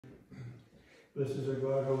Blessed is our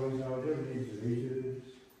God, always now and ever, ages of ages.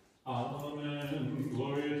 Amen.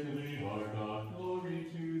 Glory to thee, our God, glory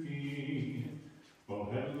to thee. O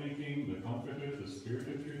heavenly King, the Comforter, the Spirit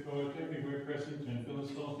of truth, art everywhere present and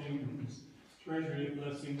fillest all things, treasury of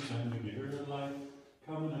blessings and the giver of life,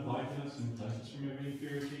 come and abide in us and cleanse us from every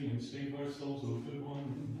impurity and save our souls, O good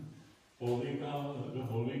one. Holy God,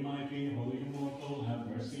 holy mighty, holy immortal, have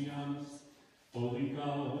mercy on us. Holy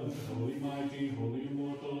God, holy mighty, holy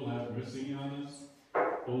immortal, have mercy on us.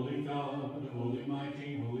 Holy God, holy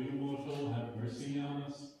mighty, holy immortal, have mercy on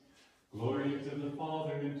us. Glory to the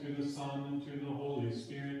Father, and to the Son, and to the Holy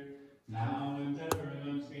Spirit, now and ever, and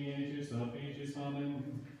unto the ages of ages.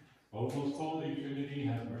 Amen. O most holy Trinity,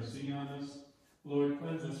 have mercy on us. Lord,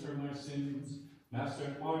 cleanse us from our sins.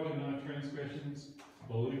 Master, pardon our transgressions.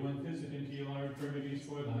 Holy One, visit and heal our infirmities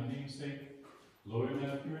for thy name's sake. Lord,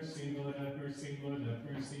 have mercy, Lord, have mercy, Lord, have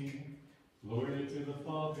mercy. Glory to the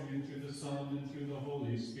Father, and to the Son, and to the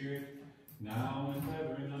Holy Spirit, now and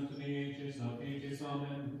ever, and unto the ages of ages.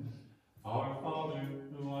 Amen. Our Father,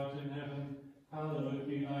 who art in heaven, hallowed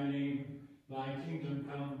be thy name. Thy kingdom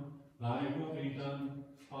come, thy will be done,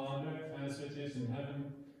 on earth as it is in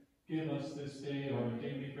heaven. Give us this day our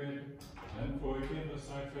daily bread, and forgive us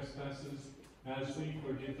our trespasses, as we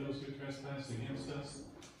forgive those who trespass against us.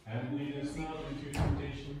 And lead us not into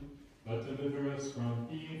temptation, but deliver us from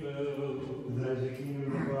evil. That is the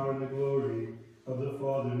kingdom, the power, and the glory of the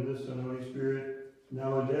Father, and the Son, and the Holy Spirit,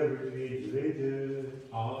 now and ever, to the ages of ages.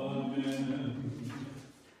 Amen.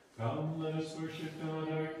 Come, let us worship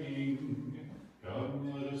God our King.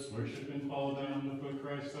 Come, let us worship and fall down before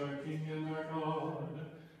Christ our King and our God.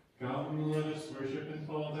 Come, let us worship and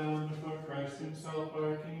fall down before Christ himself,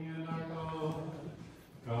 our King and our God.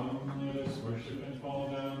 Come, let us worship and fall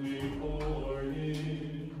down before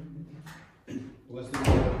him. Blessed be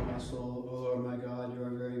God, my soul, O Lord my God, you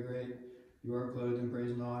are very great. You are clothed in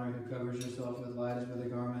praise and honor, who covers yourself with light as with a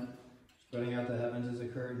garment. Spreading out the heavens as a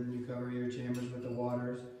curtain, you cover your chambers with the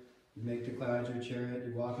waters. You make the clouds your chariot,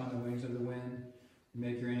 you walk on the wings of the wind. You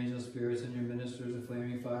make your angel spirits and your ministers a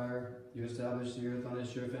flaming fire. You establish the earth on a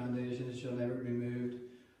sure foundation, it shall never be moved.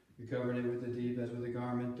 You covered it with the deep as with a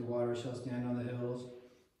garment, the waters shall stand on the hills.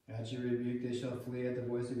 At your rebuke they shall flee, at the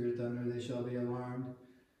voice of your thunder they shall be alarmed.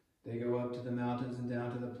 They go up to the mountains and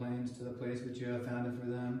down to the plains, to the place which you have founded for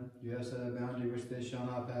them. You have set a boundary which they shall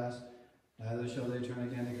not pass, neither shall they turn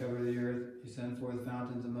again to cover the earth. You send forth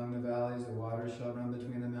fountains among the valleys, the waters shall run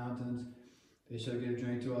between the mountains. They shall give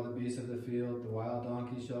drink to all the beasts of the field, the wild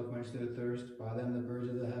donkeys shall quench their thirst. By them the birds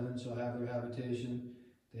of the heavens shall have their habitation,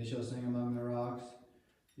 they shall sing among the rocks.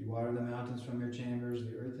 You water the mountains from your chambers,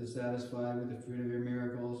 the earth is satisfied with the fruit of your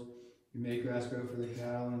miracles. You make grass grow for the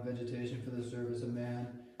cattle and vegetation for the service of man,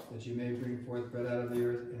 that you may bring forth bread out of the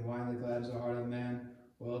earth, and wine that gladdens the heart of man,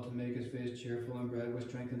 oil to make his face cheerful, and bread which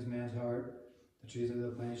strengthens man's heart. The trees of the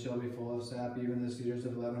plain shall be full of sap, even the cedars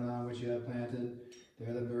of Lebanon which you have planted.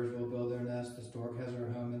 There the birds will build their nest, the stork has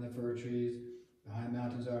her home in the fir trees. The high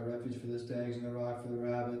mountains are a refuge for the stags, and the rock for the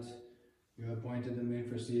rabbits. You have appointed the moon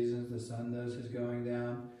for seasons, the sun knows his going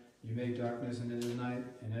down. You make darkness and it is night,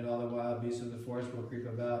 and yet all the wild beasts of the forest will creep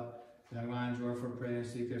about. Young lions roar for prey and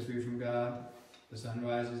seek their food from God. The sun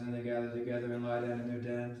rises and they gather together and lie down in their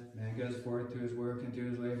dens. Man goes forth to his work and to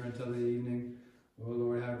his labor until the evening. O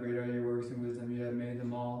Lord, how great are your works, and wisdom you have made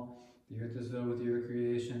them all. The earth is filled with your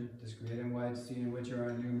creation, this great and wide sea in which are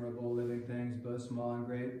innumerable living things, both small and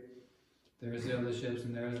great. There sail the ships,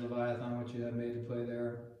 and there is Leviathan which you have made to play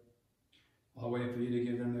there. I'll wait for you to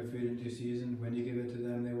give them their food in due season. When you give it to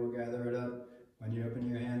them, they will gather it up. When you open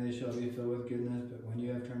your hand, they shall be filled with goodness. But when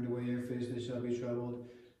you have turned away your face, they shall be troubled.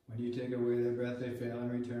 When you take away their breath, they fail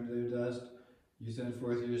and return to their dust. You send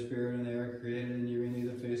forth your spirit, and they are created, and you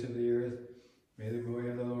renew the face of the earth. May the glory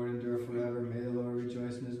of the Lord endure forever. May the Lord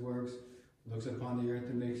rejoice in his works. He looks upon the earth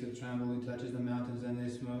and makes it tremble. He touches the mountains, and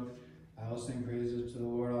they smoke. I will sing praises to the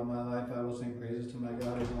Lord all my life. I will sing praises to my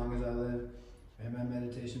God as long as I live. May my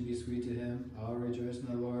meditation be sweet to him. I will rejoice in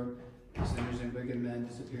the Lord. May sinners and wicked men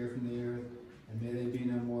disappear from the earth, and may they be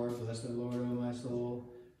no more. Bless the Lord, O my soul.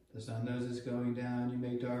 The sun knows it's going down. You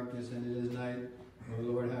make darkness, and it is night. O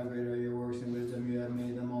Lord, how great are your works, and wisdom you have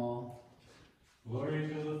made them all. Glory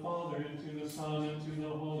to the Father, and to the Son, and to the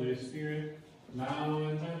Holy Spirit, now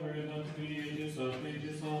and ever, and unto the ages of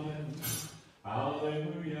ages. Amen.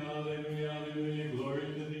 Alleluia, alleluia, alleluia,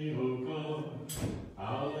 glory to thee, O God.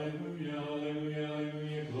 Alleluia, alleluia,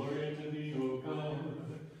 alleluia, glory to thee, O God.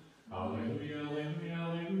 Alleluia, alleluia,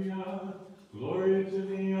 alleluia, glory to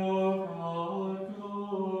thee, O God,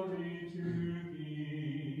 glory to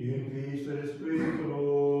thee. In peace let us praise the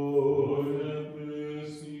Lord. Lord have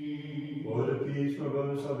mercy. For the peace from above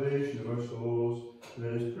and salvation of our souls,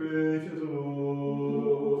 let us pray to the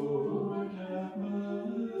Lord. Lord, have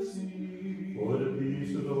mercy. For the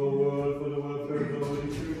peace of the whole world, for the welfare of the holy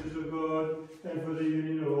churches of God, and for the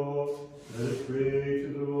union of all, let us pray to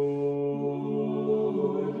the Lord.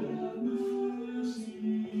 Lord, have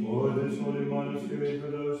mercy. For this holy monastery, and for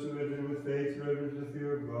those who enter with faith, reverence, and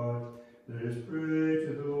fear of God, let us pray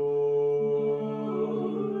to the Lord.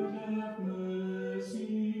 Lord, have mercy.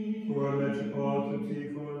 For our Metropolitan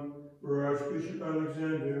Tikhon, for our Archbishop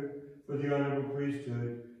Alexander, for the honorable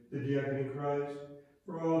priesthood, the diacon in Christ,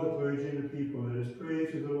 for all the clergy and the people, let us pray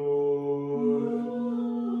to the Lord.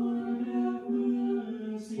 Lord, have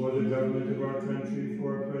mercy. For the government of our country, for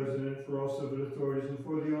our president, for all civil authorities, and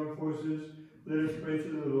for the armed forces, let us pray to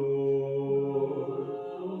the Lord.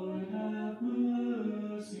 Lord, have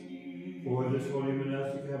mercy. For this holy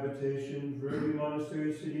monastic habitation, for every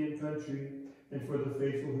monastery, city, and country, and for the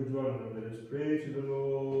faithful who dwell in them, let us pray to the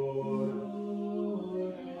Lord.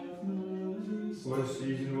 Lord, have mercy. For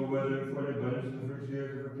seasonal weather, for an abundance of fruits of the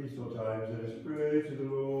earth, and for peaceful times, let us pray to the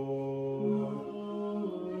Lord.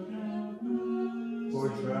 Lord, have mercy. For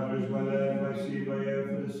travelers by land, by sea, by air,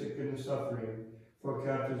 for the sick and the suffering, for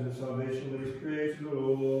captives of salvation, let us pray to the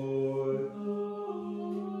Lord.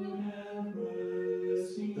 Lord, have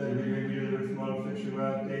mercy. That we may be delivered from all affliction,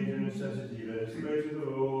 wrath, danger, and necessity, let us pray to the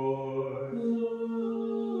Lord.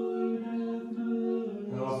 Lord, have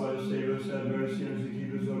mercy. Help us, save us, have mercy on us, and keep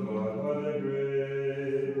us, O God, by thy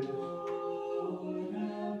grace. Lord,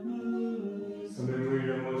 have mercy. Remembering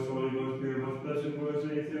our most holy, most pure, most blessed, glorious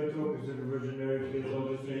Lady Theotokos, and the Virgin Mary, to the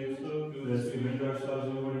Holy Saints, let us commend ourselves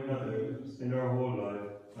and one another in our whole life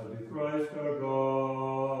unto Christ our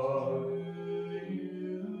God.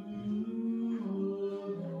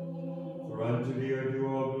 For unto thee are due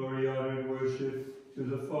all glory, honor, and worship, to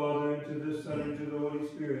the Father, and to the Son, and to the Holy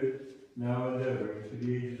Spirit, now and ever, to the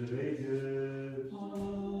ages of ages.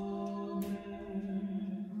 Amen.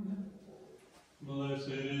 Blessed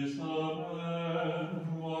is the man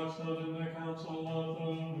who walks not in the counsel of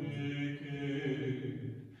the wicked.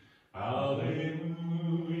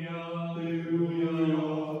 Alleluia, alleluia,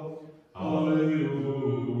 alleluia.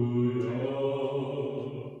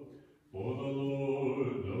 For the Lord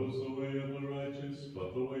knows the way of the righteous, but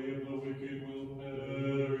the way of the wicked will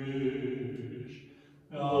perish.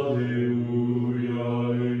 Alleluia,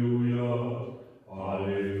 alleluia,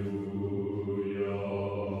 alleluia.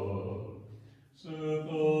 Serve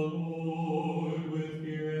the Lord with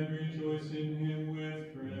fear and rejoice in him with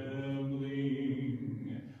trembling.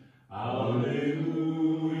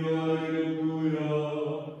 Alleluia, alleluia,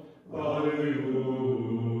 alleluia.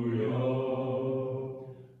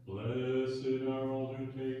 Blessed are all who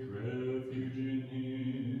take refuge in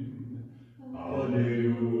him.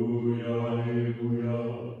 Alleluia, alleluia,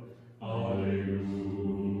 alleluia.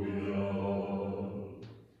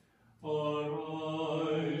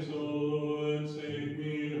 Arise, O Lord, save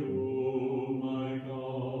me, O my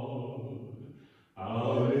God.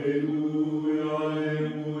 Alleluia,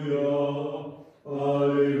 alleluia,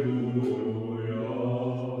 alleluia.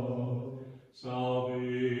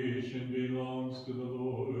 Salvation belongs to the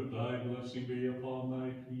Lord, thy blessing be upon thy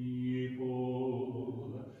people.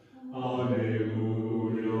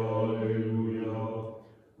 Alleluia, alleluia,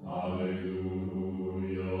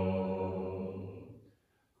 alleluia.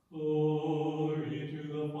 Glory to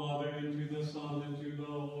the Father, and to the Son, and to the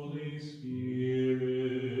Holy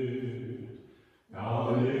Spirit.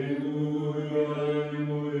 Alleluia,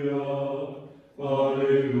 alleluia,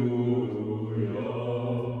 alleluia.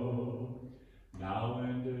 Now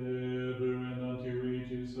and ever, and unto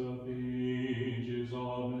ages of ages.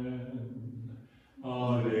 Amen.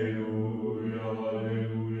 Alleluia,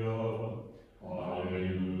 alleluia,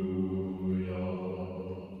 alleluia.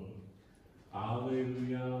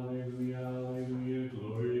 Alleluia, alleluia, alleluia,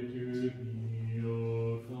 glory to thee, O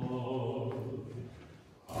God.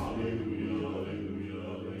 Alleluia, alleluia,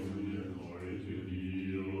 alleluia, glory to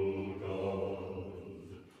thee, O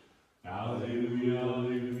God. Alleluia,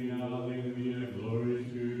 alleluia, alleluia, glory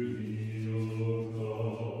to thee, O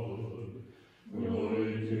God.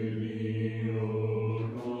 Glory to thee, O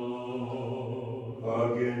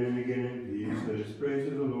God. Again and again in peace, let us pray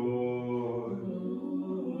to the Lord.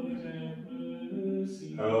 Lord, have mercy.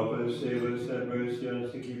 Help us, save us, have mercy on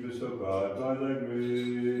us, and keep us, O God, by thy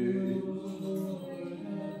grace.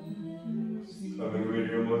 Coming to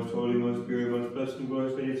your most holy, most pure, most blessed, and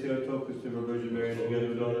glorious Lady Theotokos, and Virgin Mary, together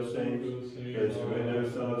with all the saints, let us commend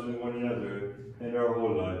ourselves and one another and our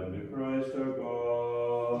whole life unto Christ our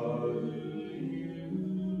God.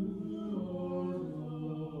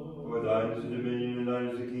 For thine is the dominion, and thine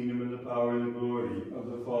is the kingdom, and the power, and the glory of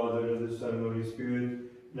the Father, and of the Son, and of the Holy Spirit,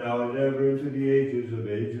 now and ever into the ages of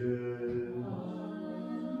ages.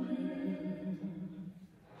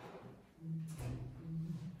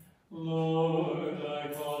 Lord, I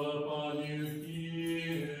call upon you,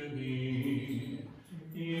 hear me.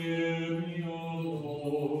 Hear me, O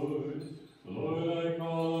Lord. Lord, I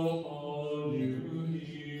call upon you,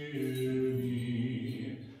 hear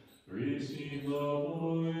me. Receive the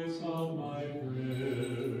voice of my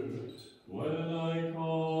prayer. When I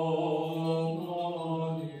call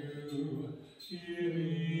upon you, hear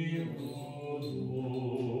me, O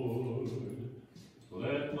Lord.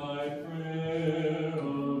 Let my prayer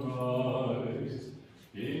arise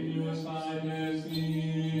in your sight as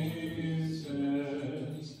incense,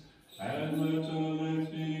 and let the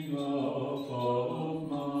lifting up of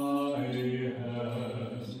my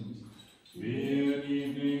hands be an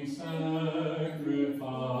evening sacrifice.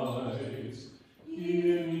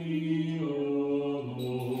 Hear me, O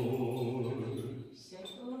Lord. Set,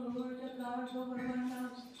 O Lord, the guard over my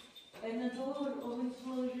mouth, and the door of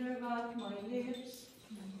enclosure about my lips.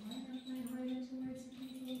 Line up my heart into words of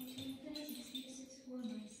people, truth as excuses for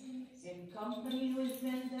my sins. In company with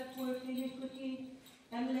them that work iniquity,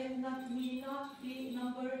 and let not me not be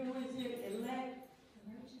numbered with their elect. The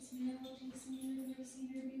righteous man will chasten you and mercy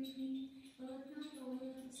rebuke me, but let not the oil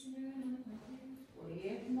of the sinner anoint my head. For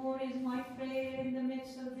yet more is my prayer in the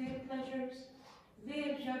midst of their pleasures.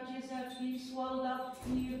 Their judges have been swallowed up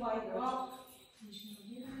here by the rock. You shall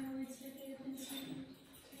hear my words that they have been sweetened,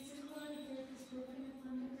 as a cloud of earth is broken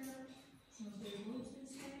upon the ground, so their words been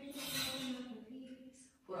scattered and fallen out with peace.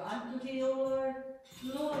 For unto thee, O Lord,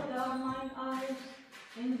 Lord, thou mine eyes,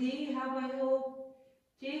 in thee have I hope.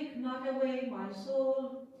 Take not away my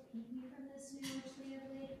soul. Keep me from the snare which they have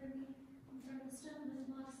laid for me, and from the stone that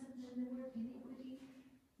mocks at them that work iniquity.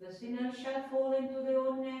 The sinners shall fall into their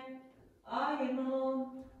own net. I am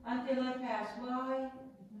alone until I pass by.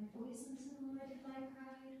 With my voice unto the Lord if I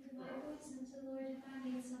cried, with my voice unto the Lord if I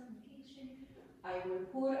made supplication. I will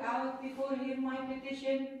pour out before him my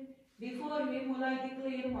petition. Before him will I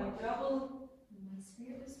declare my trouble. When my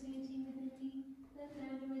spirit was fainting within me, then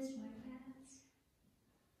thou knewest my paths.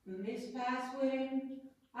 This path wherein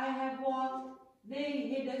I have walked, they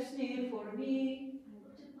hid a snare for me. I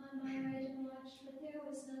looked upon my right and watched, but there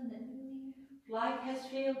was none that knew me. Flight has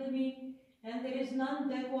failed me, and there is none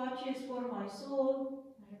that watches for my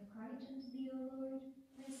soul. I have cried unto thee, O Lord.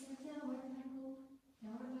 I said, thou art my hope.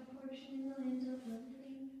 Thou art my portion in the land of the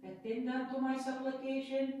living. Attend unto my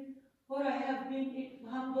supplication, for I have been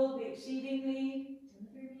humbled exceedingly.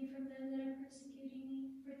 Deliver me from them that are persecuting me,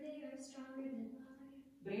 for they are stronger than I.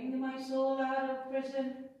 Bring my soul out of prison,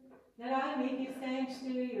 that I may give thanks to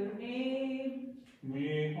your name.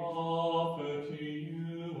 We offer to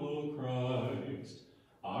you, O Christ,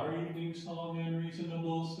 our evening song and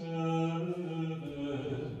reasonable service,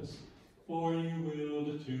 for you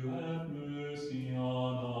willed to have mercy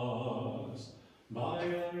on us by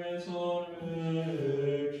your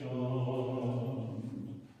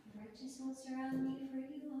resurrection. Righteous will surround me, for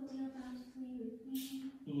you will deal bountifully with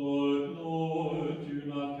me. Lord, Lord, do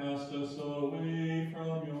not cast us away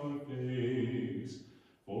from your face,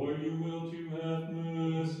 for you will to have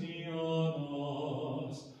mercy on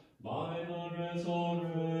us by the resurrection.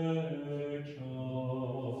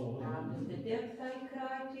 Out of the depth I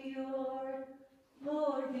cry to you, Lord.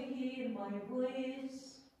 Lord, hear my voice.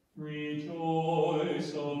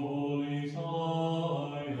 Rejoice, O holy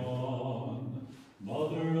Zion,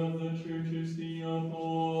 Mother of the churches, the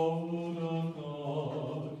abode of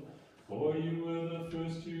God, for you were the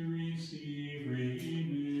first to receive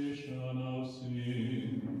remission of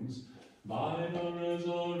sins by the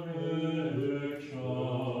resurrection.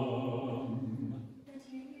 Let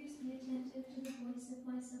your ears be attentive to the voice of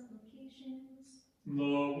my supplications.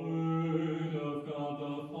 The word of God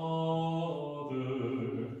the Father,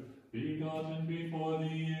 begotten before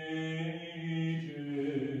the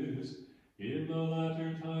ages, in the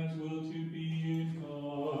latter times will to be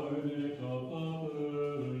incarnate of the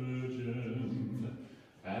Virgin,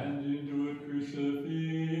 and endured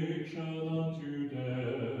crucifixion unto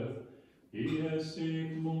death. He has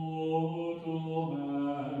saved mortal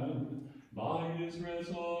man by his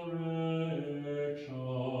resurrection.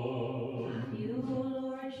 You, O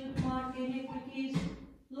Lord, should mark iniquities.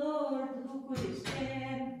 Lord, who could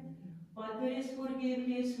stand? But there is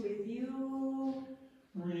forgiveness with you.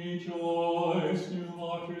 Rejoice, new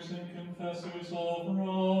martyrs and confessors of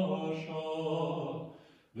Russia,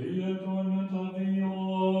 the adornment of the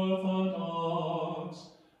Orthodox,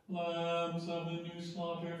 lambs of the new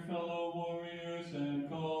slaughter, fellow warriors and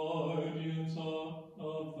guardians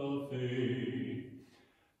of the faith,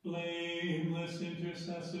 blameless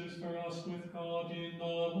intercessors for us with God in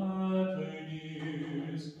the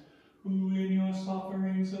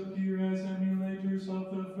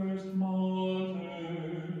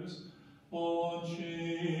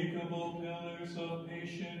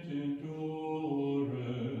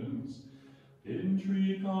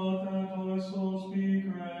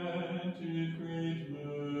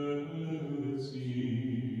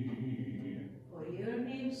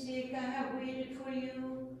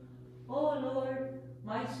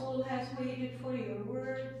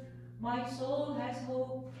My soul has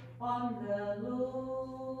hope on the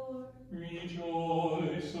Lord.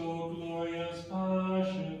 Rejoice, O glorious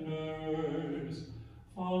passion bearers,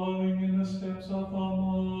 following in the steps of the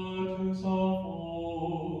martyrs of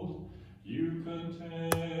old. You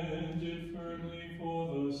contended firmly for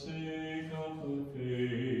the sake of the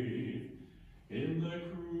faith in the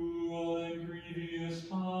cruel and grievous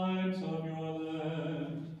times of your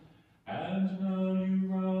land, and now you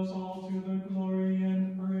rouse all to the glory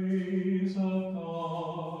and praise of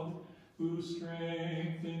God, who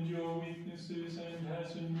strengthened your weaknesses and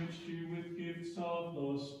has enriched you with gifts of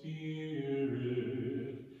the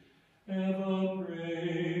Spirit. Ever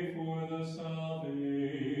pray for the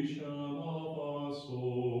salvation of our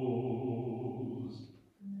souls.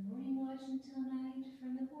 From the morning watch until night,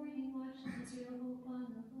 from the morning watch put your hope on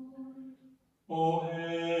the Lord. O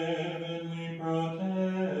heavenly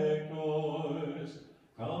protectors,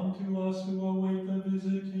 come to us who await the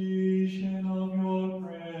visitation of your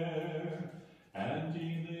prayer, and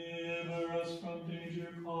deliver us from danger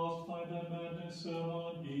caused by the madness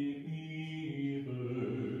of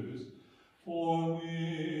unbelievers, for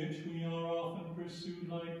which we are often pursued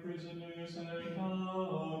like prisoners and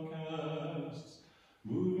outcasts,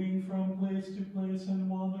 moving from place to place and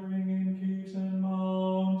wandering in caves and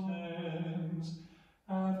mountains.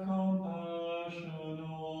 Have compassion, O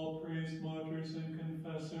all praised martyrs and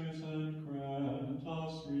confessors, and grant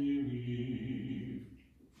us relief.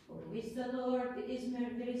 For with the Lord there is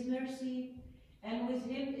mercy, and with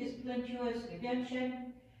him is plenteous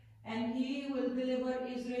redemption, and he will deliver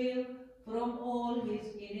Israel from all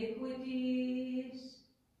his iniquities.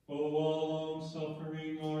 O all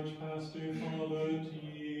long-suffering Archpastor Father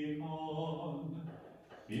Tikhon,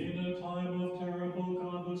 in a time of terrible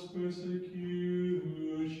godless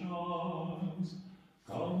persecutions,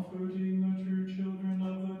 comforting the true children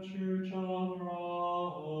of the Church of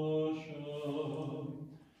Russia,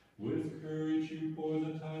 with courage you pour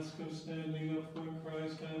the task of standing up for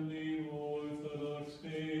Christ and the Orthodox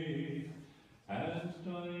faith, and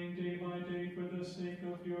dying day by day for the sake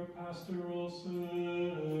of your pastoral service.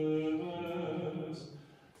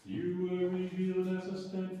 You were revealed as a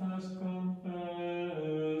steadfast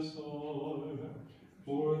confessor.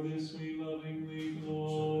 For this we lovingly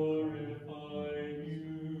glorify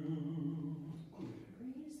you.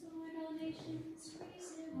 Praise the Lord, all nations, praise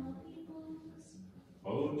him, all peoples. O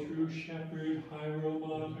true shepherd,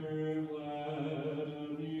 hieromater,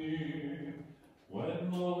 Vladimir, when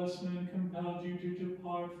lawless men compelled you to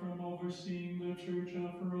depart from overseeing the Church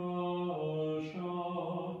of Russia,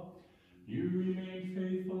 you remained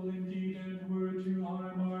faithful indeed and were to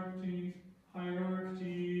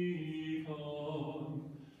hierarchicon.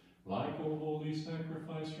 Like a holy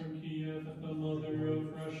sacrifice from Kiev, the mother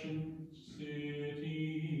of Russian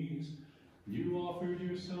cities, you offered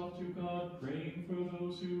yourself to God, praying for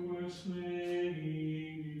those who were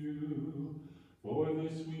slaying you. For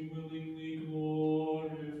this we willingly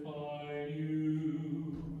glorify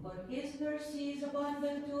you. For his mercy is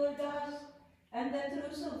abundant toward us, and the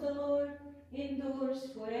truth of the Lord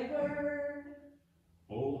endures forever.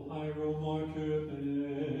 O hieromartyr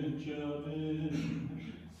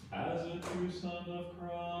Benjamin, as a true son of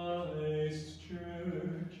Christ's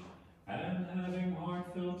church, and having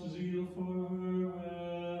heartfelt zeal for her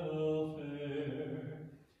welfare,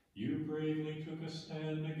 you bravely took a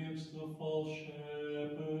stand against the false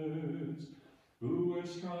shepherds who were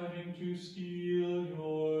striving to steal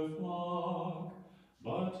your flock,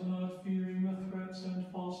 but not fearing the threats and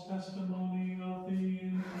false testimony of the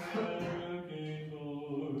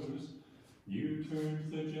interrogators. You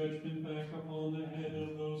turned the judgment back upon the head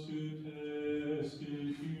of those who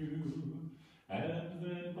tested you, and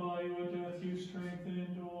then by your death you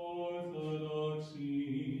strengthened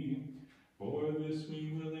orthodoxy. For this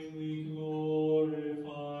we willingly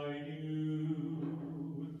glorify you.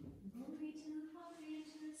 Glory to the Father, and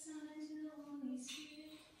to the Son, and to the Holy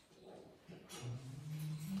Spirit.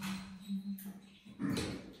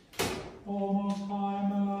 O Most High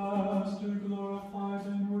Master, glorified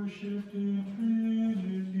and worshipped in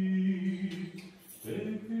Trinity,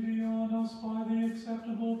 take pity on us by the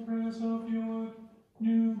acceptable prayers of your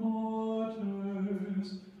new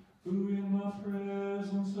martyrs, who in the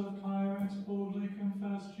presence of tyrants boldly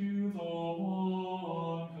confessed you the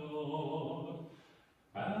one God,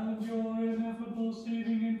 and your ineffable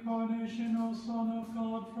saving incarnation, O Son of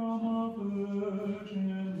God, from a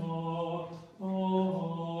Virgin Mother.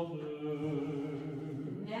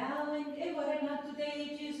 Now and ever and unto the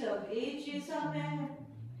ages of ages. Amen.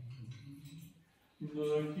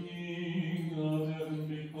 The King of heaven,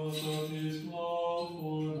 because of his love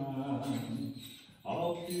for man,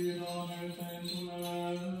 appeared on earth and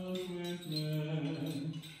dwelt with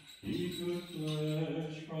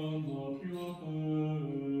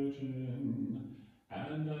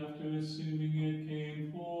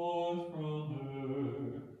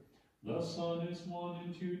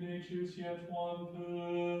yet one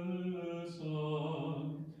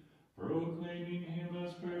person, proclaiming him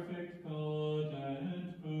as perfect God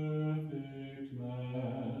and perfect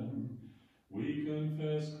man. We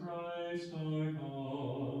confess Christ our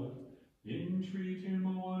God. Entreat him,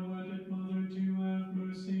 O unwedded Mother, to have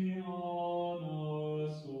mercy on our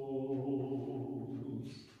souls.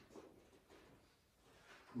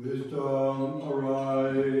 Wisdom,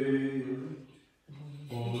 arise.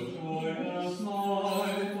 For joyous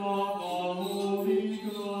night of holy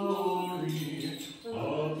glory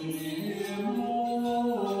of the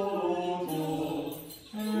immortal,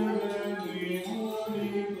 heavenly,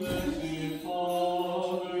 holy, blessed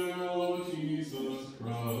Father, O Jesus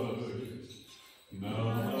Christ, now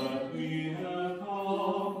that we have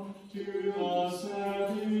come to the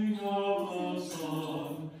setting of the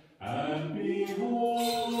sun, and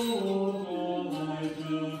behold the light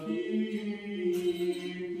of evening,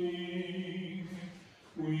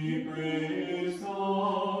 we praise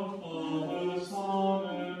God, Father, Son,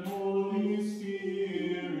 and Holy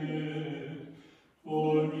Spirit,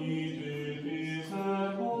 for meet it is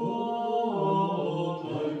at all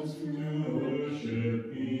times to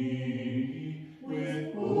worship Thee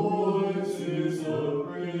with voices of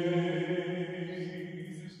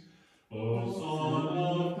praise. O Son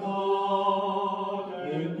of God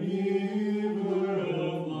and Giver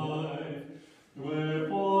of life,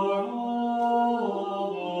 wherefore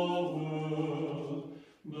all the world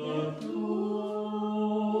doth glorify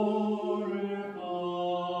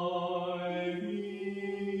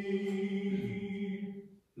Thee.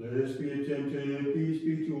 Let us be attentive. Peace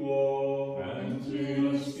be to all. And to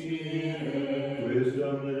your spirit.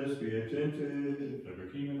 Wisdom, let us be attentive.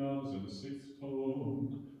 Epikimenos in the 6th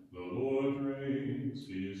tone. The Lord reigns,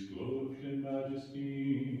 he is clothed in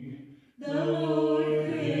majesty. The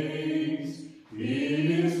Lord reigns, he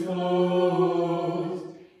is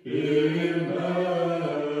clothed in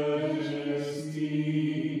majesty.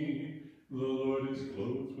 The Lord is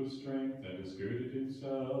clothed with strength and has girded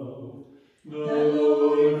himself. The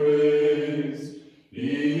Lord reigns, he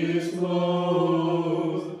is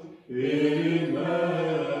clothed in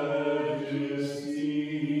majesty.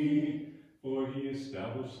 For he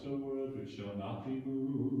established the world which shall not be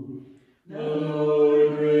moved. The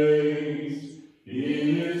Lord reigns,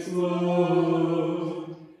 he is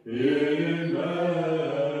clothed in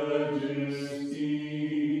majesty.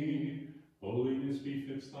 Holiness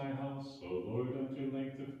befits thy house, O Lord, unto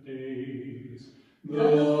length of days. The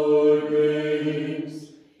Lord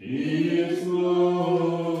reigns, he is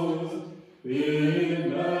clothed in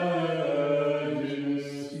majesty.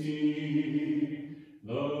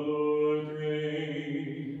 The Lord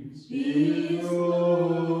reigns, he is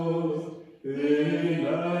clothed in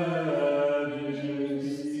majesty.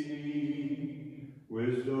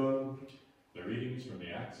 Wisdom, The readings from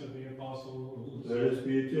the Acts of the Apostles. let us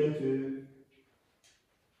be attentive.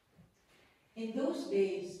 In those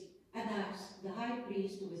days, Annas, the high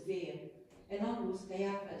priest, was there, along with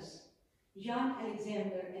Caiaphas, John,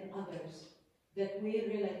 Alexander, and others that were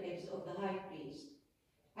relatives of the high priest.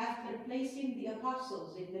 After placing the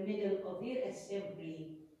apostles in the middle of their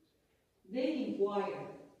assembly, they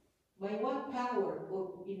inquired, "By what power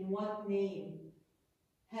or in what name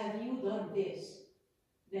have you done this?"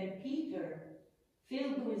 Then Peter,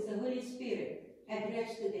 filled with the Holy Spirit,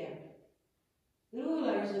 addressed to them,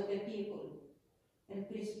 "Rulers of the people and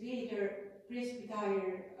presbyter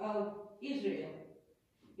of Israel,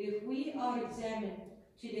 if we are examined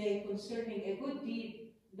today concerning a good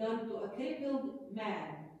deed done to a crippled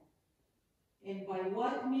man, and by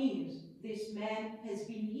what means this man has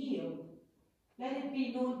been healed, let it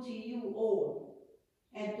be known to you all,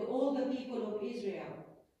 and to all the people of Israel,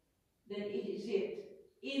 that it is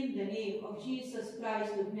in the name of Jesus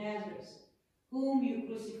Christ of Nazareth, whom you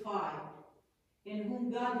crucified, and whom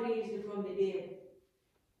God raised from the dead,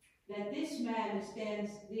 that this man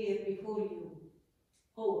stands there before you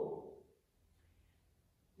whole.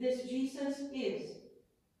 This Jesus is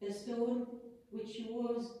the stone which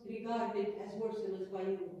was regarded as worthless by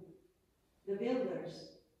you, the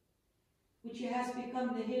builders, which has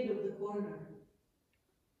become the head of the corner.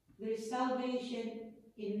 There is salvation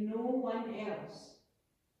in no one else,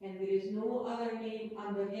 and there is no other name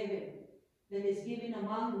under heaven that is given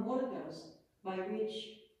among mortals by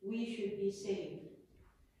which we should be saved."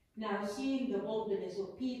 Now, seeing the boldness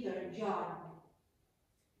of Peter and John,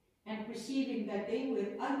 and perceiving that they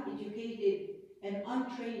were uneducated and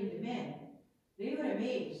untrained men, they were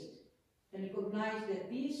amazed and recognized that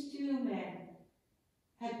these two men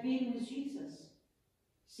had been with Jesus.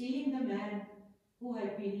 Seeing the man who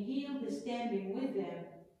had been healed standing with them,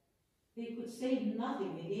 they could say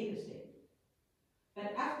nothing against it.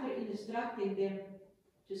 But after instructing them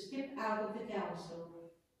to step out of the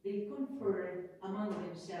council, they conferred among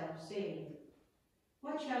themselves, saying,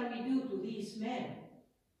 "What shall we do to these men?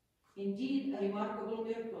 Indeed, a remarkable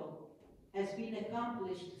miracle has been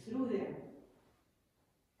accomplished through them,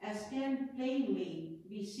 as can plainly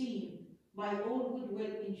be seen by all who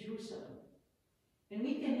dwell in Jerusalem. And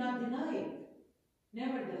we cannot deny it.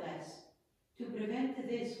 Nevertheless, to prevent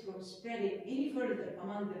this from spreading any further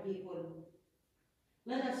among the people,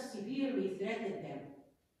 let us severely threaten them,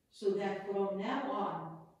 so that from now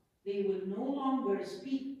on they will no longer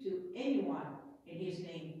speak to anyone in his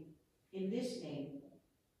name, in this name."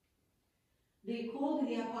 They called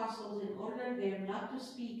the apostles and ordered them not to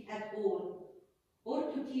speak at all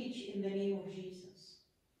or to teach in the name of Jesus.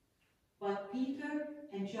 But Peter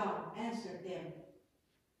and John answered them,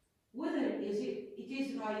 "Whether it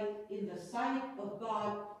is right in the sight of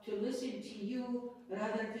God to listen to you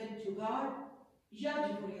rather than to God,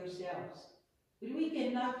 judge for yourselves. But we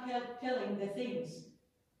cannot help telling the things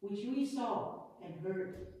which we saw and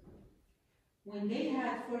heard." When they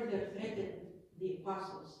had further threatened the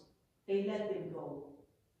apostles, they let them go.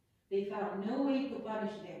 They found no way to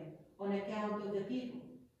punish them on account of the people,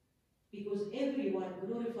 because everyone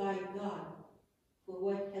glorified God for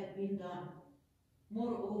what had been done.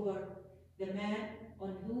 Moreover, the man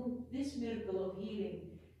on whom this miracle of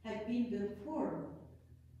healing had been performed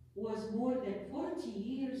was more than 40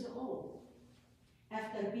 years old.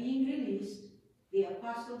 After being released, the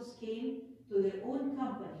apostles came to their own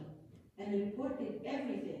company and reported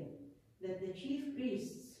everything that the chief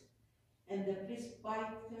priests and the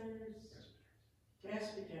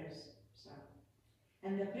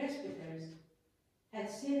presbyters had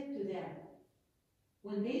said to them.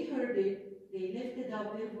 When they heard it, they lifted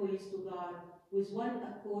up their voice to God with one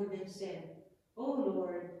accord and said, "O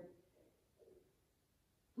Lord,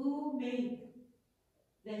 who made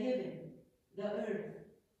the heaven, the earth,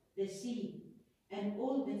 the sea, and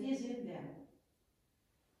all that is in them,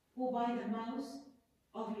 who by the mouth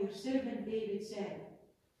of your servant David said,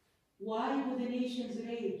 'Why do the nations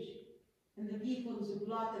rage, and the peoples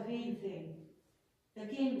plot a vain thing? The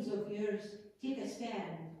kings of the earth take a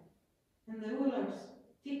stand, and the rulers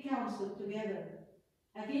take counsel together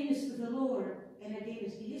against the Lord and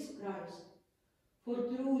against his Christ. For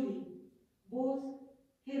truly, both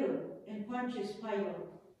Herod and Pontius Pilate,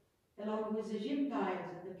 along with the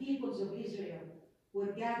Gentiles and the peoples of Israel,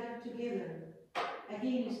 were gathered together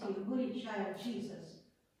against your holy child Jesus,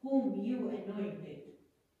 whom you anointed.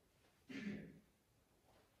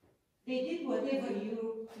 They did whatever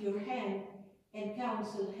your hand and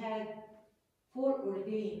counsel had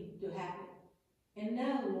foreordained to happen. And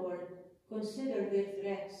now, Lord, consider their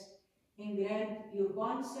threats and grant your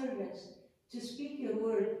bondservants to speak your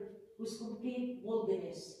word with complete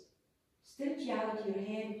boldness. Stretch out your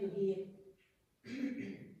hand to heal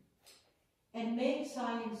and make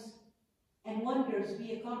signs and wonders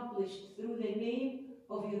be accomplished through the name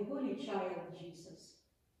of your holy child Jesus."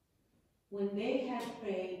 When they had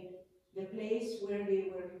prayed, the place where they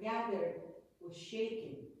were gathered was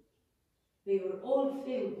shaken. They were all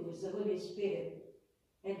filled with the Holy Spirit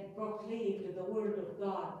and proclaimed the word of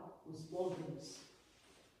God with boldness.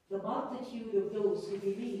 The multitude of those who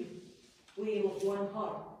believed were of one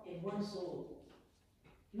heart and one soul.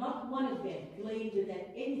 Not one of them claimed that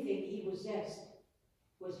anything he possessed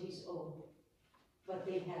was his own, but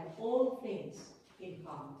they had all things in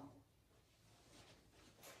common.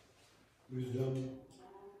 Wisdom.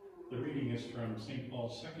 The reading is from St.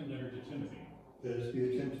 Paul's second letter to Timothy. Let us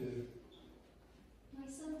be attentive. My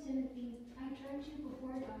son Timothy, I charge you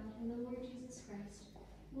before God and the Lord Jesus Christ,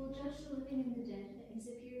 who will judge the living and the dead at his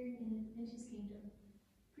appearing in his kingdom.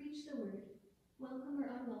 Preach the word, welcome or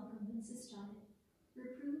unwelcome, insist on it.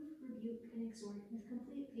 Reprove, rebuke, and exhort with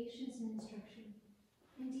complete patience and instruction.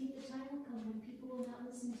 Indeed, the time will come when people will not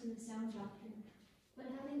listen to the sound doctrine, but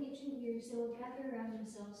having itching ears, they will gather around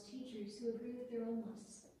themselves teachers who agree with their own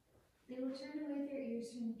lusts. They will turn away their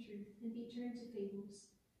ears from the truth and be turned to fables.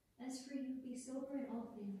 As for you, be sober in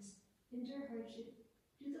all things, endure hardship,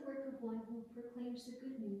 do the work of one who proclaims the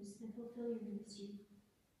good news, and fulfill your ministry.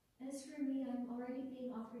 As for me, I am already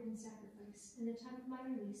being offered in sacrifice, and the time of my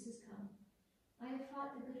release has come. I have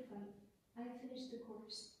fought the good fight. I have finished the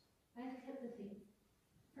course. I have kept the faith.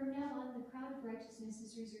 From now on, the crown of righteousness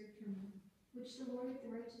is reserved for me, which the Lord, the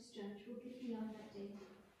righteous judge, will give me on that day,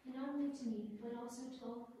 and not only to me, but also to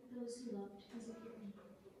all those who loved his appearing.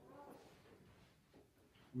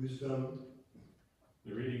 Wisdom.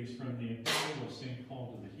 The reading is from the Epistle of St.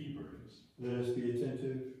 Paul to the Hebrews. Let us be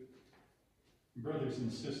attentive. Brothers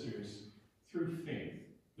and sisters, through faith,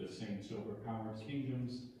 the saints overpowered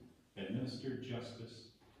kingdoms, administered justice,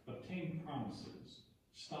 obtained promises,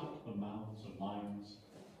 stopped the mouths of lions,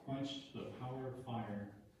 quenched the power of fire,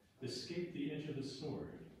 escaped the edge of the sword,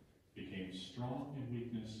 became strong in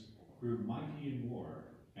weakness, grew mighty in war,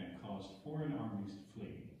 and caused foreign armies to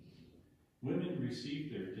flee. Women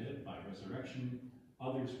received their dead by resurrection,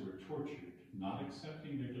 others were tortured, not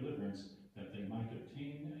accepting their deliverance that they might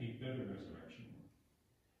obtain a better resurrection.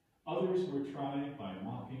 Others were tried by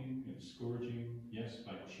mocking and scourging, yes,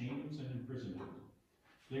 by chains and imprisonment.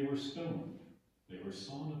 They were stoned, they were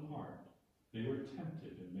sawn apart, they were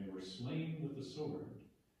tempted, and they were slain with the sword.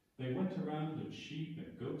 They went around in sheep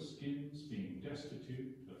and goat skins, being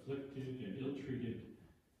destitute, afflicted, and ill-treated,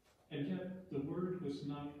 and yet the world was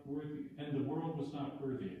not worthy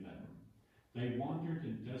of them. They wandered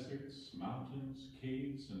in deserts, mountains,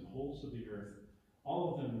 caves, and holes of the earth.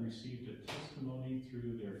 All of them received a testimony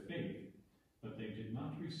through their faith, but they did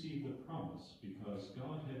not receive the promise because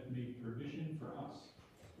God had made provision for us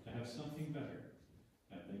to have something better,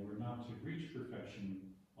 that they were not to reach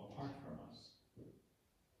perfection apart from us.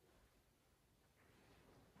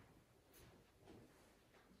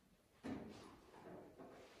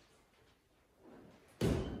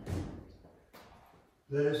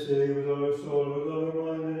 Let us say with all our soul, with all our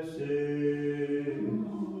mind, let us say,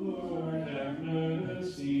 Lord, have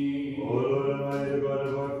mercy. O Lord Almighty, God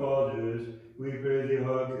of our fathers, we pray thee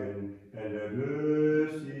hearken and have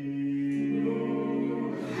mercy.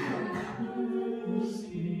 Lord, have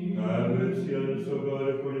mercy. Have mercy on us, O God,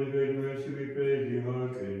 according to great mercy, we pray thee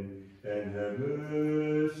hearken and have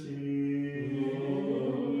mercy.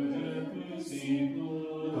 Lord, have mercy.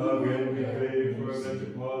 Lord, Again we pray for our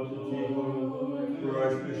metropolitan people, for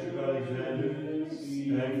Archbishop Alexander,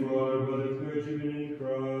 and for all our brother clergymen in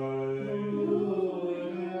Christ.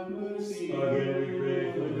 Lord, have mercy. Again we pray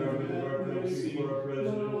for the government of our country, for our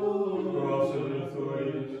president, for all civil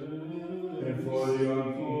authorities, and for the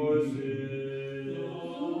armed forces.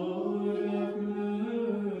 Lord, have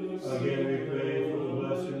mercy. Again we pray for the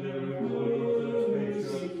blessed and living Holy Orthodox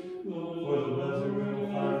Patriarch, for the blessed and reverend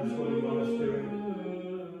founders, Holy Monastery,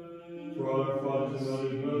 for all our fathers and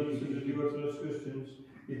mothers, brothers and the Orthodox Christians,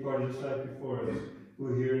 departed sight before us, who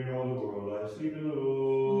here in all the world lie asleep in the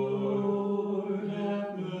Lord. Lord, have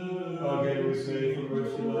mercy. Again we pray for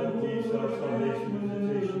mercy, life, peace, our salvation,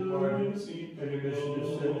 visitation, pardon, and remission of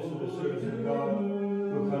sins to the servants of God,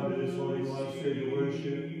 who come to this holy monastery to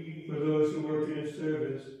worship, for those who work in its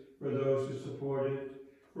service, for those who support it,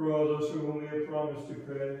 for all those for whom we have promised to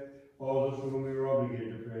pray, all those for whom we are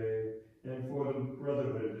obligated to pray, and for the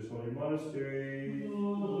brotherhood of this holy monastery.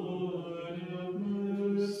 Lord, have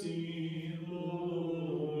mercy.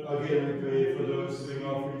 Lord, Again we pray for those who bring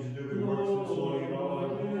offerings and do good works in this holy and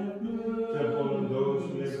honorable temple, and those who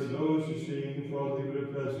labor, those who sing, and for all the people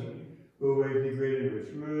present, who await the great and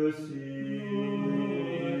rich mercy.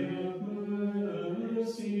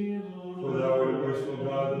 For thou art a merciful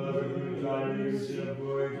God, the lover of human time, and you of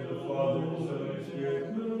glory to the Father, and the Son, and the Spirit,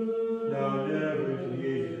 now and ever, to the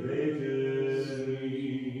age of ages.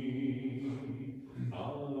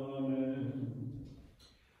 Amen.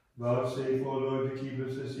 Vouchsafe, O Lord, to keep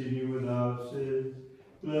us this evening without sin.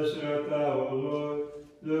 Blessed art thou, O Lord,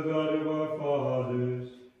 the God of our fathers,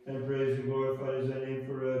 and praise and glorify his name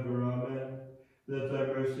forever. Amen. Let thy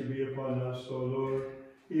mercy be upon us, O Lord,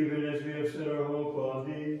 even as we have set our hope on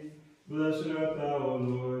thee. Blessed art thou, O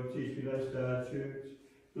Lord, teach me thy statutes.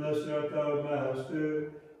 Blessed art thou,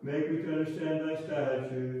 Master, make me to understand thy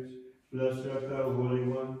statutes. Blessed art thou, Holy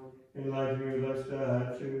One, enlighten me with thy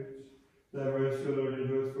statutes. Thy mercy, O Lord,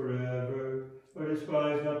 endureth forever. O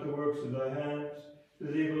despise not the works of thy hands. To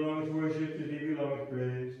thee belongeth worship, to thee belongeth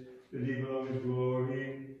praise, to thee belongeth glory,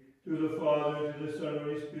 to the Father, and to the Son, and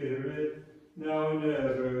Holy Spirit, now and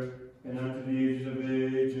ever, and unto the ages of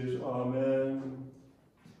ages. Amen.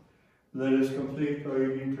 Let us complete our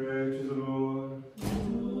evening prayer to the Lord.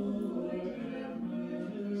 Lord, have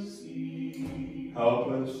mercy. Help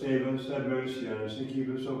us, save us, have mercy on us, and keep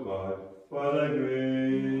us, O God, by thy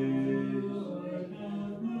grace. Lord,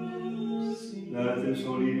 have mercy. That this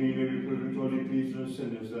holy evening may be perfect, holy peace, and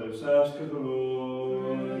sinless. Let us ask of the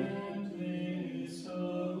Lord.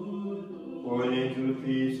 For an angel of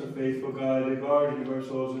peace, a faithful guide, a guardian of our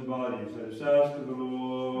souls and bodies, let us ask of the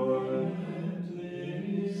Lord.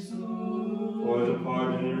 For the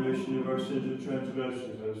pardon and remission of our sins and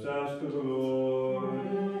transgressions, let us ask of the Lord.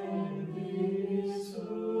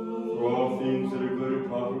 For all things that are good and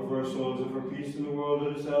proper for our souls and for peace in the world,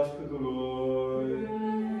 let us ask of the Lord.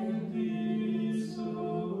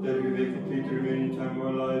 That we may complete the remaining time of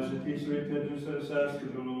our lives in peace and repentance, let us ask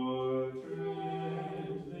of the Lord.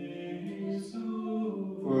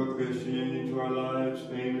 For a Christian ending to our our lives,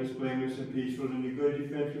 painless, blameless, and peaceful, in the good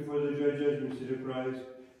defense before the judgment seat of Christ,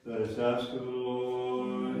 let us ask of the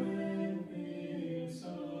Lord.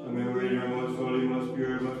 And may we, our most holy, most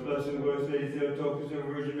pure, most blessed, and glorious Lady Theotokos and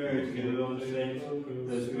Virgin Mary, together with all the saints,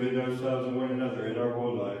 let us commit ourselves and one another in our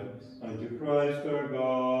whole life unto Christ our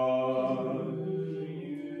God.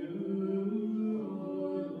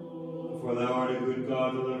 For thou art a good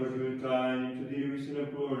God, the lover of humankind, and to thee we send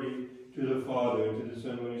up glory, to the Father, and to the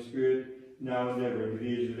Son, and Holy Spirit, now and ever, and to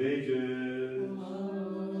the age of ages. Amen.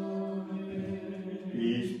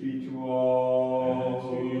 Peace be to all. And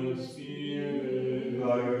to your spirit.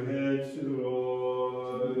 Bow your heads to the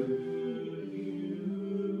Lord.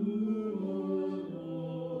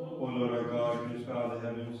 O Lord our God, who hast bowed the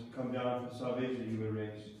heavens, come down for the salvation of the human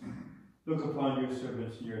race. Look upon your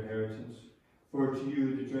servants and your inheritance. For to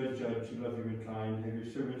you, the dread judge, who love humankind, have your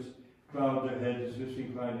servants bowed their heads as if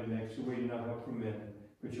inclined their necks, awaiting not help from men,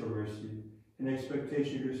 but your mercy, in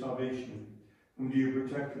expectation of your salvation, whom do you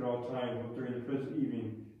protect at all times, both during the present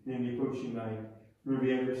evening and in the approaching night, from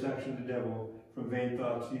every adverse action of the devil, from vain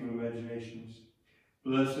thoughts and evil imaginations.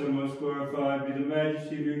 Blessed and most glorified be the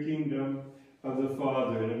majesty of your kingdom, of the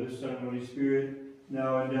Father, and of the Son, and Holy Spirit,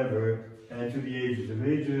 now and ever, and to the ages of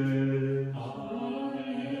ages.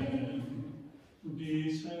 Amen.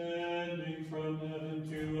 Descending from heaven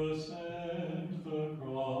to ascend the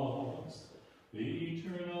cross, the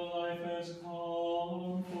eternal life has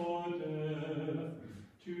come for death,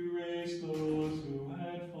 to raise those who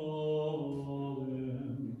had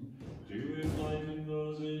fallen, to enlighten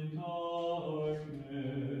those in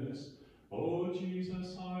darkness. O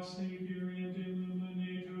Jesus, our Savior and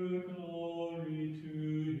Illuminator, glory to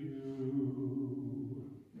you.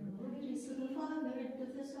 Glory to the Father, and to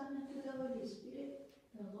the Son, and to the Holy Spirit.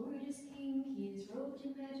 The Lord is King, he is robed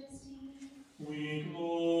in majesty. We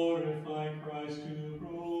glorify Christ who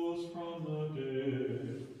rose from the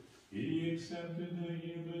dead. He accepted the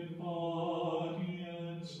human body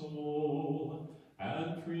and soul,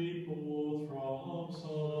 and freed both from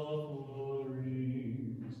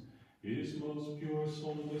sufferings. His most pure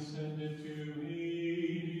soul descended to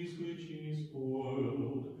Hades, which he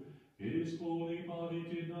spoiled. His holy body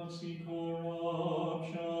did not see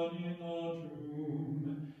corruption in the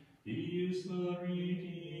tomb. He is the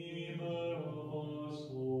Redeemer of our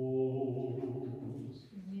souls.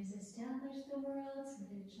 Who has established the world so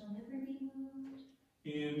that it shall never be moved.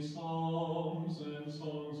 In psalms and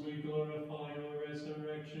songs we glorify your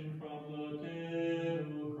resurrection from the dead,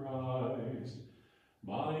 O Christ.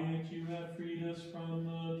 By it you have freed us from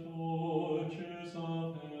the tortures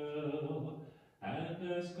of hell,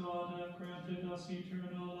 and as God hath granted us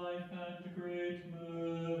eternal life and great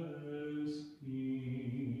mercy.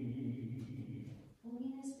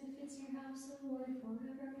 Holiness befits your house, O Lord,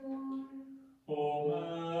 forevermore. O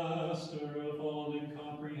Master of all,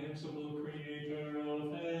 incomprehensible Creator of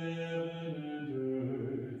heaven and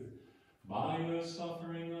earth, by your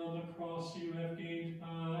suffering on the cross you have gained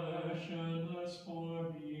passionless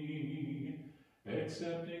for me,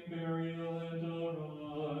 accepting burial and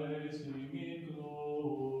arising in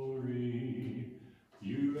glory.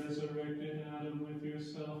 You resurrected Adam with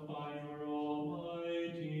yourself by your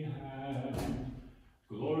almighty hand.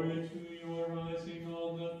 Glory to your rising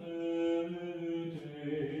on the third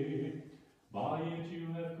day. By it you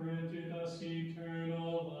have granted us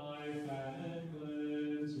eternal life and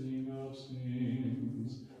cleansing of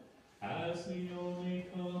sins, as the only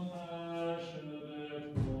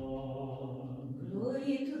compassionate one.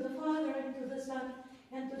 Glory to the Father, and to the Son,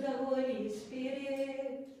 and to the Holy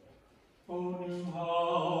Spirit. O new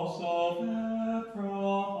house of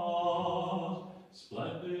Ephrathah,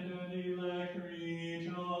 splendid and elect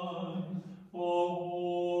region, O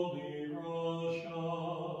holy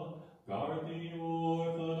Russia, guard the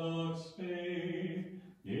Orthodox faith,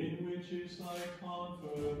 in which is thy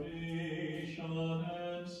confirmation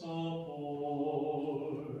and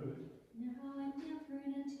support. Now and ever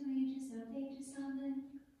and unto ages of ages. Amen.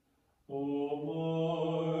 O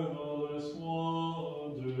marvelous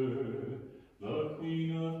wonder, the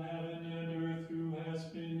Queen of heaven and earth, who has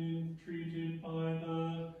been entreated by the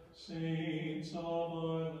saints of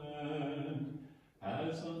our land,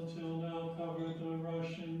 has until now covered the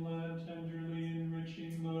Russian land, tenderly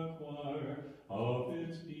enriching the choir of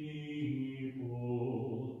its people.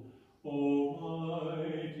 O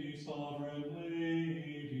mighty sovereign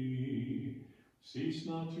Lady, cease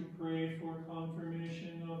not to pray for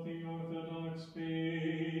confirmation of the Orthodox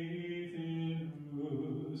faith in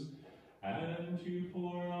Rus, and to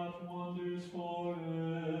pour out wonders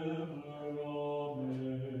forever.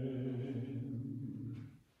 Amen.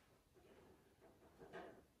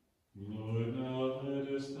 Lord, now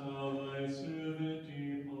lettest thou thy servant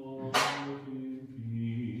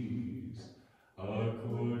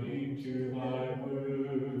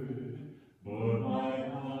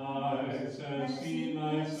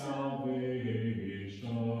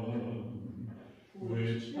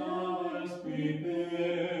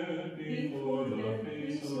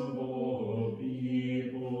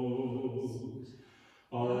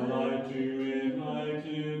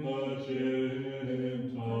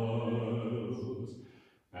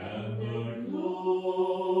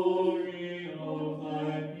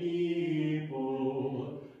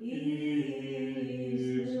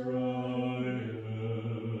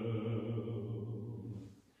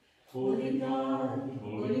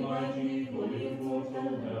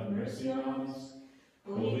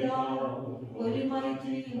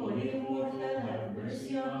mighty, holy immortal, have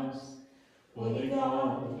mercy on us. Holy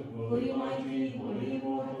God, holy mighty, holy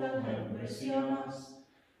immortal, have mercy on us.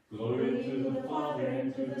 Glory to the Father,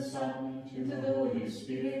 and to the Son, and to the Holy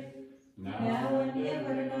Spirit, now and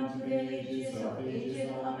ever, and unto the ages of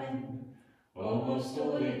ages. Amen. O most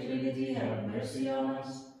holy Trinity, have mercy on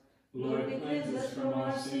us. Lord, cleanse us from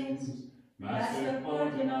our sins. Master,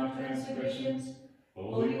 pardon our transgressions.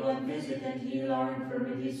 Holy One, visit and heal our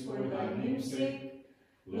infirmities for thy name's sake.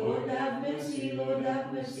 Lord, have mercy, Lord,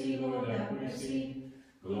 have mercy, Lord, have mercy.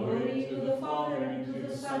 Glory to the Father, and to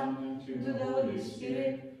the Son, and to the Holy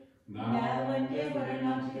Spirit, now and ever, and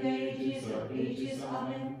unto the ages of ages.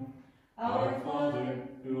 Amen. Our Father,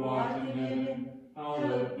 who art in heaven,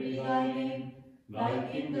 hallowed be thy name. Thy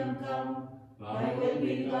kingdom come, thy will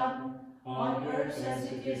be done, on earth as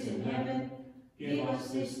it is in heaven. Give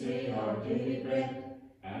us this day our daily bread,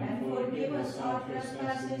 and forgive us our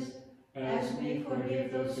trespasses, as we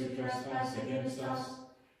forgive those who trespass against us.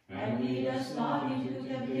 And lead us not into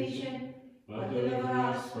temptation, but deliver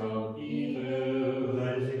us from evil.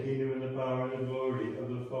 Thine is the kingdom, and the power, and the glory of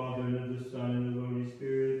the Father, and of the Son, and of the Holy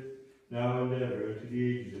Spirit, now and ever, to the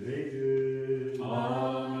ages of ages.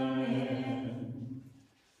 Amen.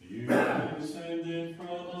 You descended from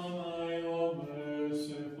on high, O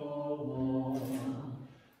merciful Lord.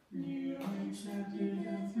 You accepted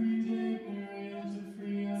the 3-day period to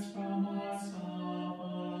free us from our sufferings.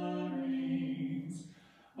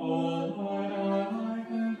 O Lord, our life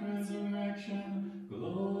and resurrection,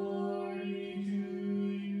 glory to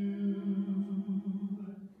you.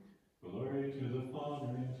 Glory to the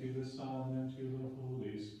Father, and to the Son, and to the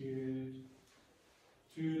Holy Spirit.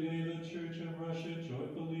 Today the Church of Russia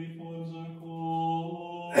joyfully forms a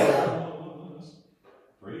chorus,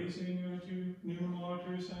 praising her two new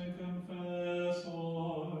martyrs and confessors,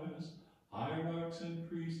 hierarchs and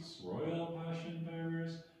priests, royal passion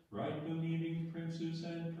bearers, right believing princes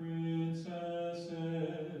and princesses,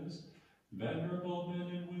 venerable men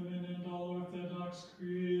and women, and all Orthodox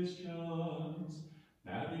Christians,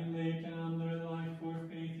 having laid down their life for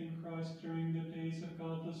faith in Christ during the days of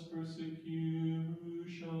godless persecution.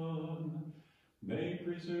 May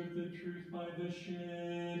preserve the truth by the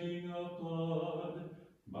shedding of blood.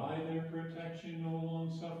 By their protection, O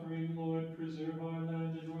long-suffering Lord, preserve our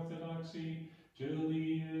land in orthodoxy till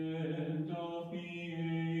the end of the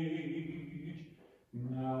age,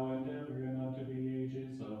 now and ever, and unto the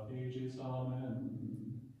ages of ages.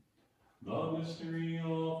 Amen. The mystery of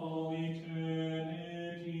all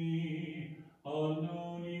eternity,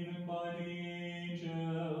 unknown even by the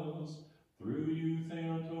angels, through you,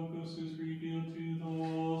 Theotokos, is revealed to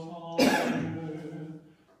those on earth.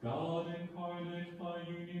 God incarnate by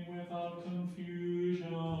union without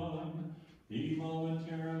confusion, he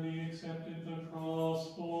voluntarily accepted the cross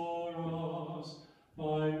for us,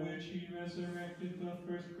 by which he resurrected the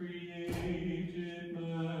first created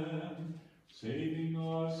man, saving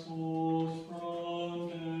our souls from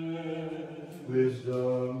death.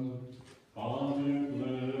 Wisdom. Father,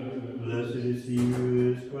 Blessed is he who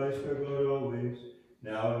is Christ our God always,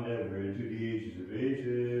 now and ever, into the ages of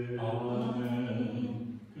ages.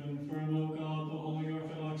 Amen. Confirm, O God, the Holy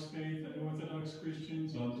Orthodox faith and Orthodox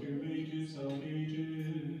Christians unto ages of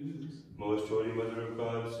ages. Most Holy Mother of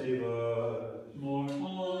God, save us. More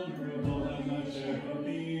honorable than the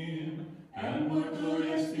cherubim, and more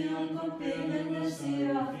glorious beyond compare than the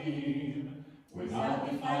seraphim. Without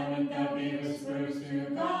defilement thou gavest birth to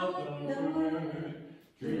God the Word.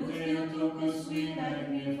 Through Theotokos we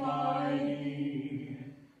magnify thee.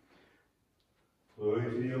 Glory to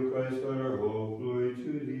thee, O Christ, God our hope. Glory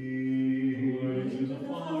to thee. Glory to the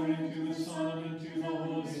Father, and to the Son, and to the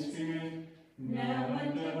Holy Spirit, now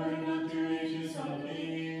and ever, and unto ages of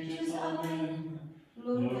ages. Amen.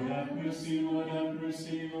 Lord have mercy, Lord have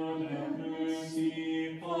mercy, Lord have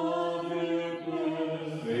mercy. Father,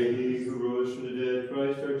 bless. May he who rose from the dead,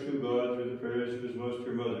 Christ our true God, through the prayers of his most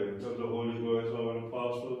pure mother, of the holy, glorious, all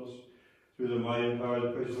apostles, through the mighty and power of the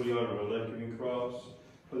precious holy honor of the life-giving cross,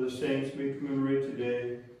 for the saints we commemorate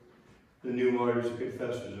today, the new martyrs and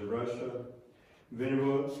confessors of Russia,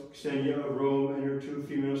 Venerable Xenia of Rome and her 2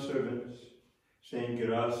 female servants, Saint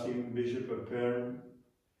Gerasim, Bishop of Perm,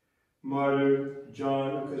 Martyr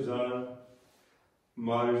John of Kazan,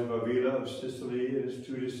 Martyrs Bavila of Sicily and his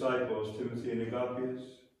 2 disciples, Timothy and Agapius,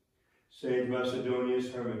 Saint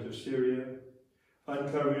Macedonius, hermit of Syria,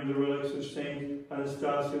 uncovering the relics of Saint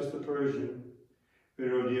Anastasius the Persian,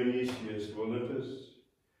 Venerable Dionysius of Olympus,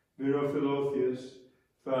 Venerable Philotheus,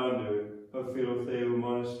 founder of Philotheu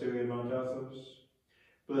Monastery in Mount Athos,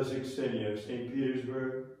 Blessed Xenia of St.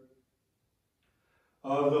 Petersburg,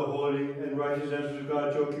 of the holy and righteous angels of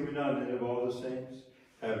God, Joachim and Anna, and of all the saints,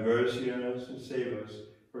 Have mercy on us and save us,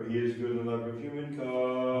 for he is good and lover of humankind.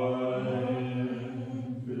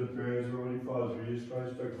 Amen. Through the prayers of our Holy Father, Jesus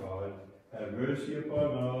Christ our God, have mercy upon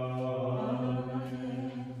us.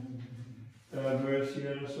 Amen. Have mercy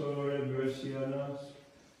on us, O Lord, have mercy on us.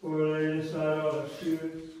 For laying aside all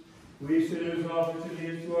excuse, we sinners offer to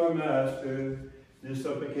thee as to our Master this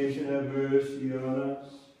supplication, have mercy on us.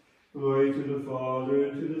 Glory to the Father,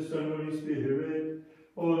 and to the Son, and Holy Spirit.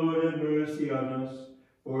 O Lord, have mercy on us.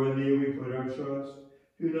 For in thee we put our trust.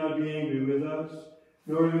 Do not be angry with us,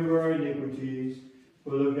 nor remember our iniquities,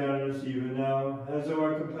 but look down on us even now, as thou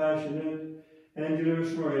art compassionate, and deliver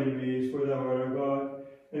us from our enemies, for thou art our God.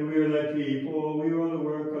 And we are thy people, we are the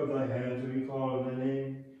work of thy hands, and we call on thy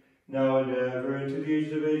name, now and ever, and to the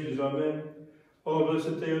ages of ages. Amen. O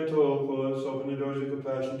blessed Theotokos, open the doors of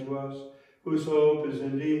compassion to us, whose hope is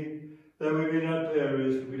in thee, that we may not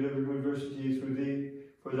perish, but be delivered from adversity through thee.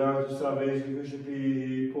 For thou art the salvation of the Christian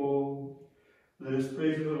people. Let us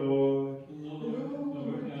pray to the Lord.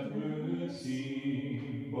 Lord, have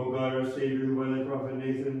mercy. O God, our Savior, who by thy prophet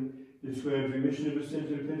Nathan described remission of the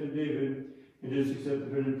sins of repentant David, and didst accept the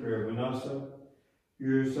penitent prayer of Manasseh, you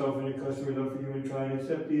yourself in your customary love for humankind,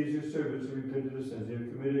 accept these your servants who repent of the sins they have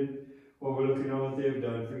committed, overlooking all that they have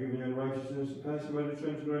done, forgiving their unrighteousness, and passing by their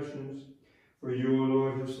transgressions. For you, O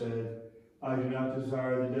Lord, have said, I do not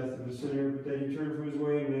desire the death of a sinner, but that he turn from his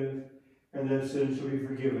way and live, and that sin shall be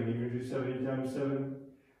forgiven, even to 70 times 7.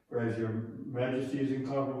 For as your majesty is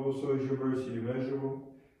incomparable, so is your mercy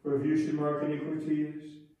immeasurable. For if you should mark iniquities,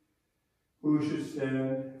 who should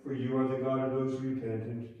stand? For you are the God of those who repent,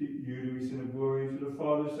 and to you do we send glory, to the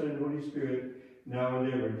Father, Son, and Holy Spirit, now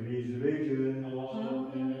and ever, to the ages of ages.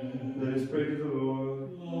 Amen. Let us pray to the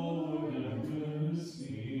Lord. Lord, have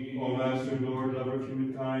mercy. O Master and Lord, lover of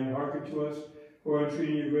humankind, hearken to us, who are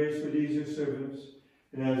entreating your grace for these your servants,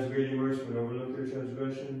 and as great mercy would overlook their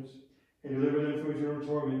transgressions, and deliver them from eternal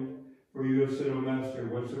torment. For you have said, O Master,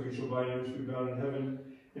 whatsoever you shall bind on earth shall be bound in heaven,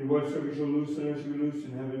 and whatsoever you shall loose on earth shall be loosed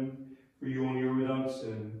in heaven. For you only are without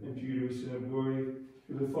sin, and to you do we send up glory,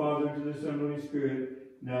 to the Father, and to the Son, and Holy Spirit,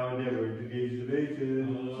 now and ever, to the ages of ages.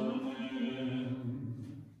 Amen.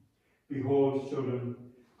 Behold, children,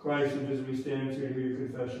 Christ invisibly stands here to hear your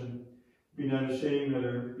confession. Be not ashamed,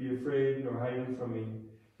 neither be afraid, nor hiding from me.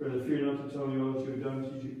 Rather fear not to tell me all that you have done,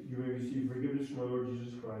 so you may receive forgiveness from our Lord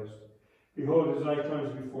Jesus Christ. Behold, his eye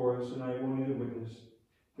comes before us, and I am only the witness.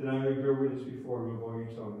 Then I may bear witness before him of all you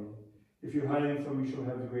tell me. If you hide him from me, you shall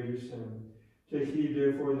have the greater sin. Take heed,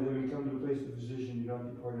 therefore, that having come to the place of the physician, you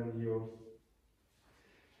not depart unhealed.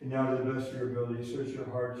 And now, to the best of your ability, search your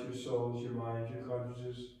hearts, your souls, your minds, your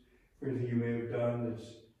consciences, for anything you may have done that's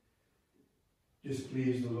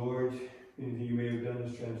displeased the Lord, anything you may have done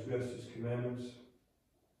that's transgressed his commandments.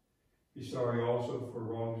 Be sorry also for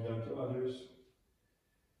wrongs done to others,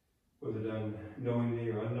 whether done knowingly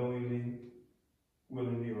or unknowingly,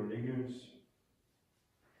 willingly or in ignorance.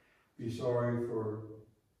 Be sorry for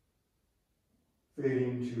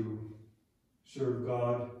failing to serve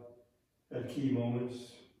God at key moments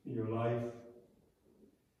in your life,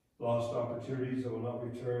 lost opportunities that will not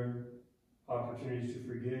return, opportunities to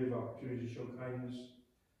forgive, opportunities to show kindness,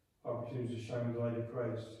 opportunities to shine the light of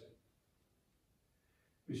Christ.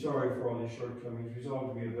 Be sorry for all these shortcomings.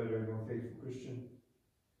 Resolve to be a better and more faithful Christian.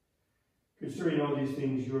 Concerning all these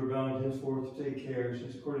things, you are bound henceforth to take care,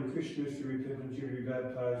 since according to Christian history, repentance, you are to be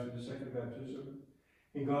baptized with the second baptism.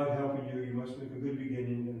 And God helping you, you must make a good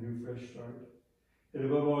beginning and a new fresh start. And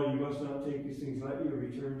above all, you must not take these things lightly or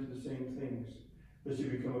return to the same things, lest you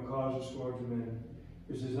become a cause of scorn to men.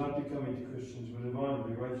 This is not becoming to Christians, but live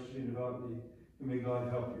honorably, righteously, and devoutly, and may God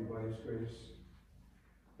help you by his grace.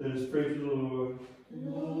 Let us pray to the Lord.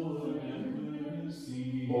 Lord, have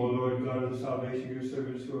mercy. O Lord God of the salvation of your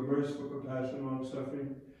servants, who are merciful, compassionate,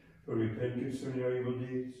 long-suffering, who repent concerning our evil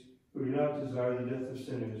deeds, who do not desire the death of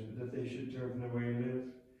sinners, but that they should turn from their way and live.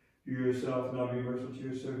 You yourself now be merciful to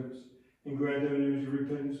your servants, and grant them news of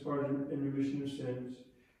repentance, pardon, and remission of sins,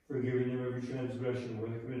 forgiving them every transgression,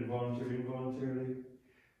 whether committed voluntarily or involuntarily,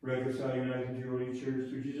 reconciling and uniting to your holy church,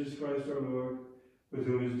 through Jesus Christ our Lord, with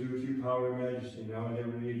whom is due to you power and majesty, now and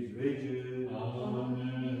ever in the ages of ages.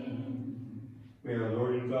 Amen. May our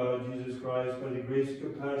Lord and God, Jesus Christ, by the grace and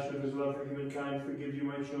compassion of his love for humankind, forgive you,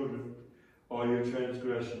 my children, all your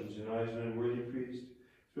transgressions, and I, as an unworthy priest,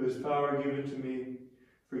 through his power given to me,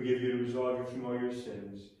 forgive you and absolve you from all your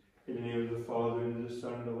sins. In the name of the Father, and of the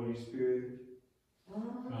Son, and of the Holy Spirit.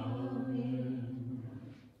 Amen.